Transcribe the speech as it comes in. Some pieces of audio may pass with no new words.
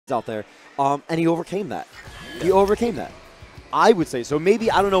out there, and he overcame that. He overcame that. I would say so. Maybe,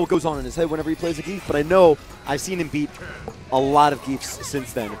 I don't know what goes on in his head whenever he plays a Geef, but I know I've seen him beat a lot of Geefs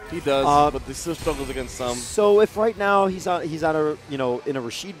since then. He does, but he still struggles against some. So if right now he's out a, you know, in a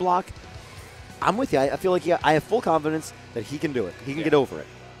Rashid block, I'm with you. I feel like I have full confidence that he can do it. He can get over it.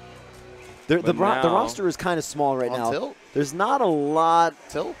 The roster is kind of small right now. Tilt? There's not a lot.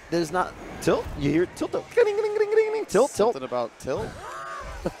 Tilt? There's not. Tilt? You hear tilt? Tilt? Something about tilt?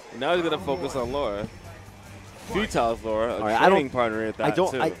 Now he's going to focus on Laura. Futile's Laura, a right, training partner at that,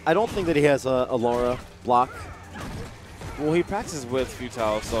 too. I don't think that he has a Laura block. Well, he practices with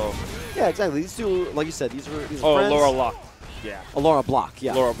Futile, so. Yeah, exactly. These two, like you said, these are friends. Laura Lock. Yeah. A Laura block,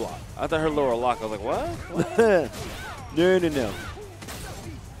 yeah. Laura block. I thought her Laura Lock. I was like, what? No.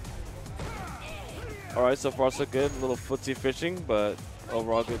 All right, so far so good. A little footsie fishing, but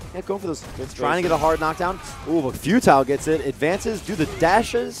overall good. Yeah, going for those. Trying to get a hard knockdown. Ooh, but Futile gets it. Advances, do the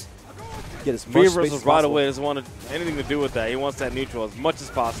dashes. Get as much space as right away. Doesn't want anything to do with that. He wants that neutral as much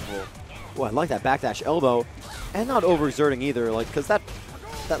as possible. Well, I like that backdash elbow, and not overexerting either. Like, because that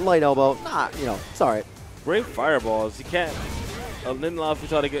light elbow, it's all right. Great fireballs. He can't. Didn't allow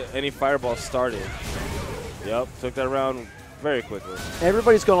Futile to get any fireballs started. Yep, took that round very quickly.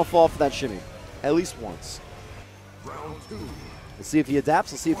 Everybody's gonna fall for that shimmy, at least once. Let's see if he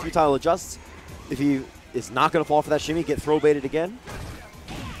adapts. Let's see if Futile adjusts. If he is not gonna fall for that shimmy, get throw baited again.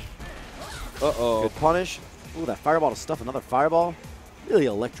 Uh-oh. Good punish. Ooh, that fireball to stuff another fireball. Really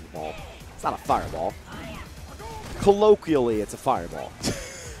electric ball. It's not a fireball. Colloquially, it's a fireball.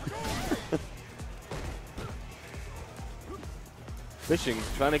 Fishing,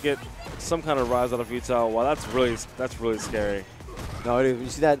 trying to get some kind of rise out of Futile. Wow, that's really scary. No, dude, you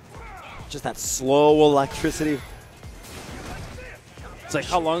see that? Just that slow electricity. It's like,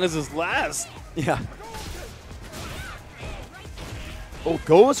 how long does this last? Yeah. Oh,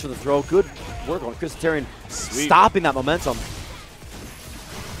 goes for the throw. Good work on ChrisTatarian stopping that momentum.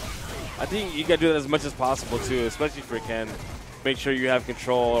 I think you got to do that as much as possible, too, especially for Ken. Make sure you have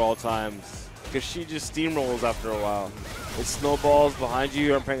control at all times, because she just steamrolls after a while. It snowballs behind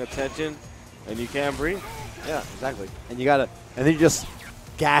you aren't paying attention, and you can't breathe. Yeah, exactly. And you got to, and then you're just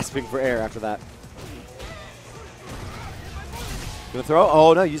gasping for air after that. Gonna throw?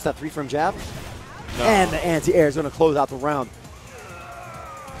 Oh, no, use that 3-frame jab. No. And the anti-air is going to close out the round.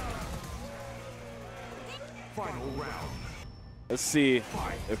 Let's see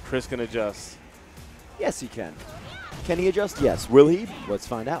if Chris can adjust. Yes, he can. Can he adjust? Yes. Will he? Let's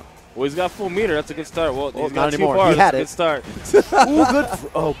find out. Well, he's got full meter. That's a good start. Well, he's got not anymore. 2 bars. He had That's it. a good start.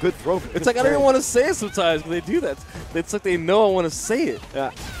 Ooh, good throw. It's like I don't even want to say it sometimes, but they do that. It's like they know I want to say it.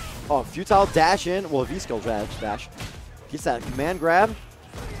 Yeah. Oh, Futile dash in. Well, V-skill dash. Gets that command grab.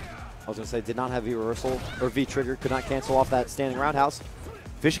 I was going to say, did not have V-reversal or V-trigger. Could not cancel off that standing roundhouse.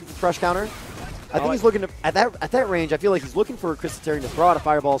 Fishing for crush counter. I think he's looking to, at that range, I feel like he's looking for ChrisTatarian to throw out a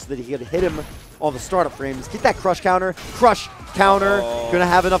fireball so that he could hit him on the startup frames. Get that crush counter. Going to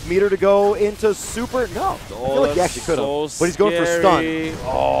have enough meter to go into super. No. I feel like he actually could have. But he's going for stun.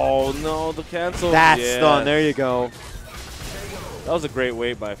 Oh, no, the cancel. That's stun. There you go. That was a great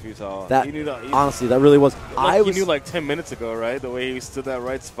weight by Futile. Honestly, that really was. He knew like 10 minutes ago, right? The way he stood that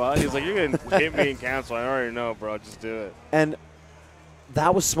right spot. He was like, you're going to hit me and cancel. I already know, bro. Just do it. And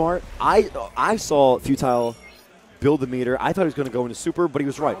that was smart. I saw Futile build the meter. I thought he was going to go into super, but he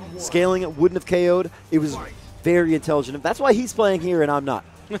was right. Scaling it wouldn't have KO'd. It was very intelligent. That's why he's playing here and I'm not.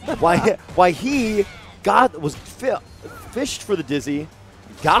 why he was fished for the dizzy,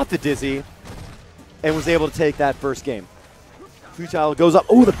 got the dizzy, and was able to take that first game. Futile goes up.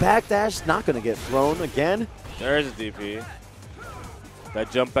 Oh, the backdash not going to get thrown again. There's a DP.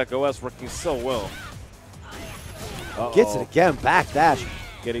 That jump back OS working so well. Gets it again. Backdash.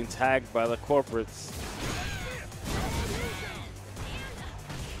 Getting tagged by the corporates.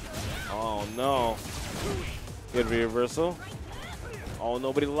 Oh, no. Good reversal. Oh,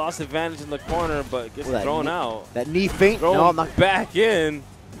 nobody lost advantage in the corner, but gets thrown out. That knee feint. Thrown back in.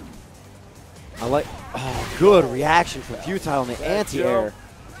 I like. Oh, good reaction from Futile on the anti-air.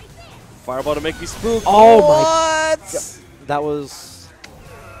 Fireball to make me spook. Oh, my. That was.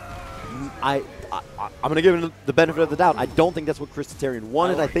 I'm going to give him the benefit of the doubt. I don't think that's what ChrisTatarian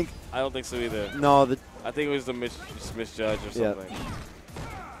wanted. I don't think so either. No. I think it was the misjudge or something. Yeah.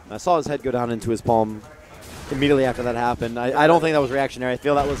 I saw his head go down into his palm immediately after that happened. I don't think that was reactionary. I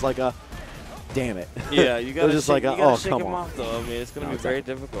feel that was like a, damn it. Yeah, you got to just like shake him off, though. I mean, it's going to be very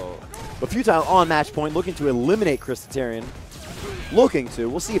difficult. But Futile on match point, looking to eliminate ChrisTatarian. We'll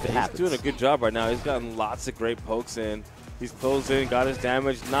see if it happens. He's doing a good job right now. He's gotten lots of great pokes in. He's closed in, got his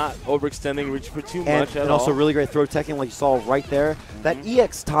damage, not overextending, reaching for too much at all. And also really great throw teching like you saw right there. That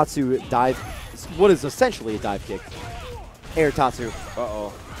EX Tatsu dive, what is essentially a dive kick. Air Tatsu.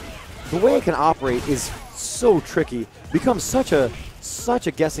 Uh-oh. The way it can operate is so tricky. Becomes such a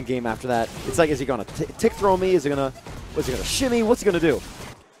guessing game after that. It's like, is he gonna tick throw me? Is he gonna shimmy? What's he gonna do?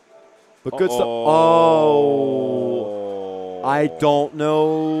 But good stuff. Oh, I don't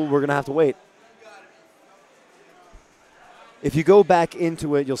know. We're gonna have to wait. If you go back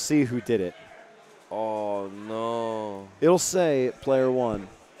into it, you'll see who did it. Oh no! It'll say player 1.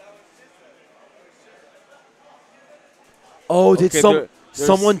 Oh, did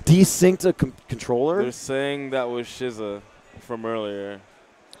someone desynced a controller? They're saying that was Shiza from earlier.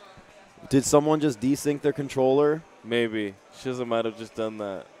 Did someone just desync their controller? Maybe. Shiza might have just done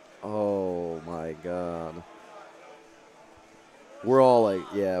that. Oh my god. We're all like,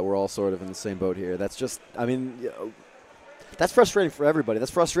 yeah, we're all sort of in the same boat here. That's just, I mean, that's frustrating for everybody.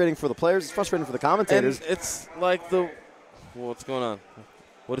 That's frustrating for the players. It's frustrating for the commentators. And it's like what's going on?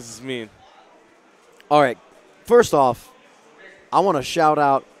 What does this mean? All right. First off, I want to shout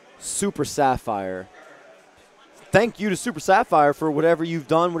out Super Sapphire. Thank you to Super Sapphire for whatever you've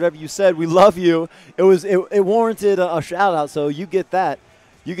done, whatever you said. We love you. It warranted a shout out, so you get that.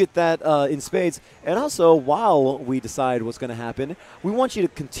 You get that in spades. And also, while we decide what's going to happen, we want you to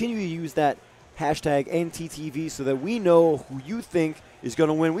continue to use that hashtag NTTV so that we know who you think is going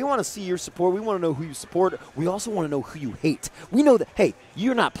to win. We want to see your support. We want to know who you support. We also want to know who you hate. We know that, hey,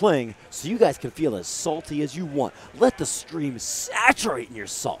 you're not playing, so you guys can feel as salty as you want. Let the stream saturate in your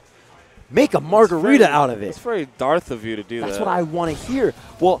salt. Make a margarita out of it. It's very Darth of you to do that. That's what I want to hear.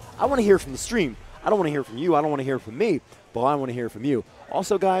 Well, I want to hear from the stream. I don't want to hear from you. I don't want to hear from me, but I want to hear from you.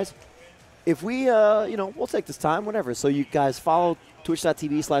 Also, guys, if we, we'll take this time, whatever. So you guys follow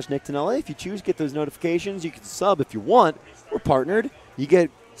twitch.tv/NickTonella. If you choose, get those notifications. You can sub if you want. We're partnered. You get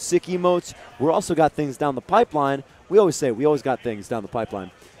sick emotes. We're also got things down the pipeline. We always say we always got things down the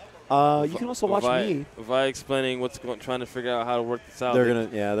pipeline. You can also watch me. If I explaining trying to figure out how to work this out. They're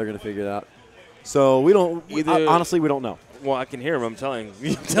gonna figure it out. So we don't. Honestly, we don't know. Well, I can hear them. I'm telling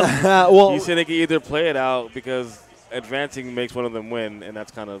you. Well, you said they can either play it out because advancing makes one of them win, and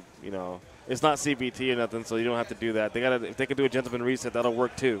that's kind of it's not CBT or nothing, so you don't have to do that. If they can do a gentleman reset, that'll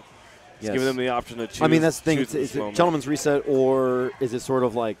work too. Just give them the option to choose. I mean, that's the thing. Is it gentleman's reset, or is it sort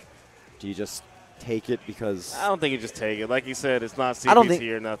of like, do you just take it because? I don't think you just take it. Like you said, it's not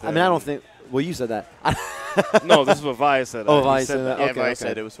CBT or nothing. I mean, I don't think. Well, you said that. No, this is what Valle said. Oh, Valle said that. Yeah, Okay, Valle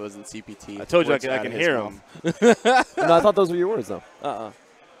said it wasn't CPT. I told you I can hear him. No, I thought those were your words, though.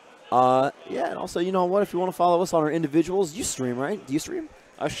 Yeah, and also, you know what? If you want to follow us on our individuals, you stream, right? Do you stream?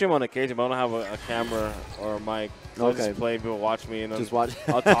 I stream on occasion, but I don't have a camera or a mic. So I just play, people watch me, and just watch.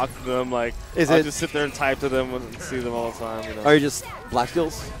 I'll talk to them. Like, I'll just sit there and type to them and see them all the time. Are you just Black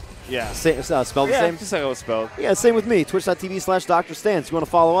Skills? Yeah. Spelled the same? Just like it was spelled. Yeah, same with me. Twitch.tv/Dr. Stance. You want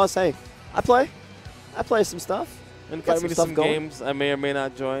to follow us? Hey, I play some stuff. Invite me to some games I may or may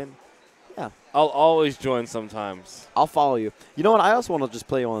not join. Yeah. I'll always join sometimes. I'll follow you. You know what? I also want to just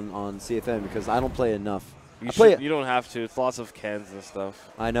play on CFN because I don't play enough. You don't have to. It's lots of cans and stuff.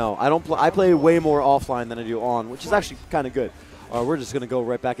 I know. I play way more offline than I do on, which is actually kind of good. We're just going to go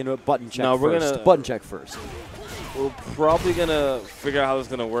right back into it. Button check first. Button check first. We're probably going to figure out how this is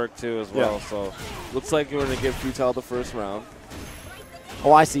going to work, too, as well. Yeah. So, looks like we're going to give Futile the first round.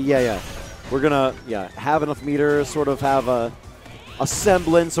 Oh, I see. Yeah. We're going to have enough meters, sort of have a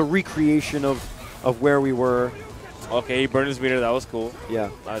semblance, a recreation of where we were. Okay, he burned his meter. That was cool. Yeah.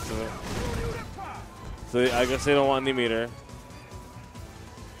 So I guess they don't want any meter.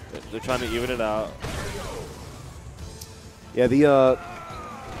 They're trying to even it out. Yeah, the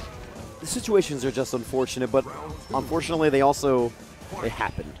situations are just unfortunate, but unfortunately they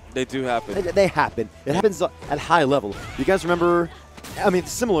happen. They do happen. They happen. It happens at high level. You guys remember? I mean,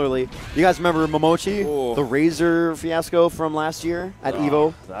 similarly, you guys remember Momochi, the Razor fiasco from last year at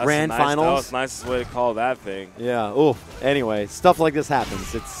EVO Grand Finals? That was the nicest way to call that thing. Yeah. Oh. Anyway, stuff like this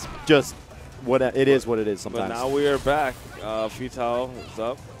happens. It's just it is what it is sometimes. But now we are back. Futile is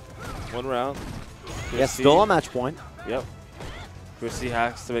up. 1 round. Yeah, still on match point. Yep. Chrissy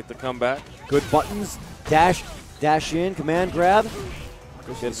has to make the comeback. Good buttons. Dash in. Command grab.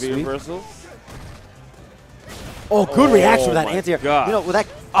 Good V reversals. Oh, good reaction with that anti-air. God. You know, with that.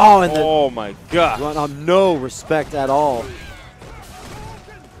 Oh my God. No respect at all.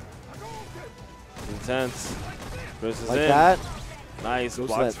 Intense. Chris is like in. That. Nice.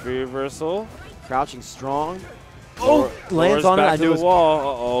 Blocks free reversal. Crouching strong. Lands on it. I knew the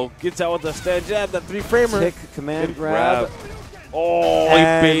wall. Gets out with the stand jab. That 3-framer. Tick, command grab. Oh, he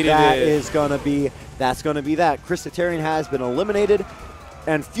and baited it. That's going to be that. ChrisTatarian has been eliminated,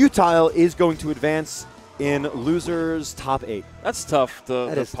 and Futile is going to advance in losers top 8. That's tough.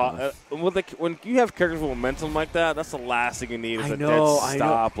 Tough. When you have characters with momentum like that, that's the last thing you need is I a know, dead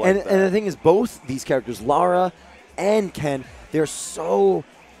stop like that. And the thing is, both these characters, Lara and Ken, they're so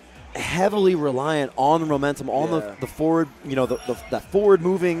heavily reliant on the momentum, on the forward, that forward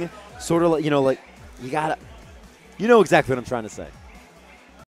moving sort of, like, you know exactly what I'm trying to say.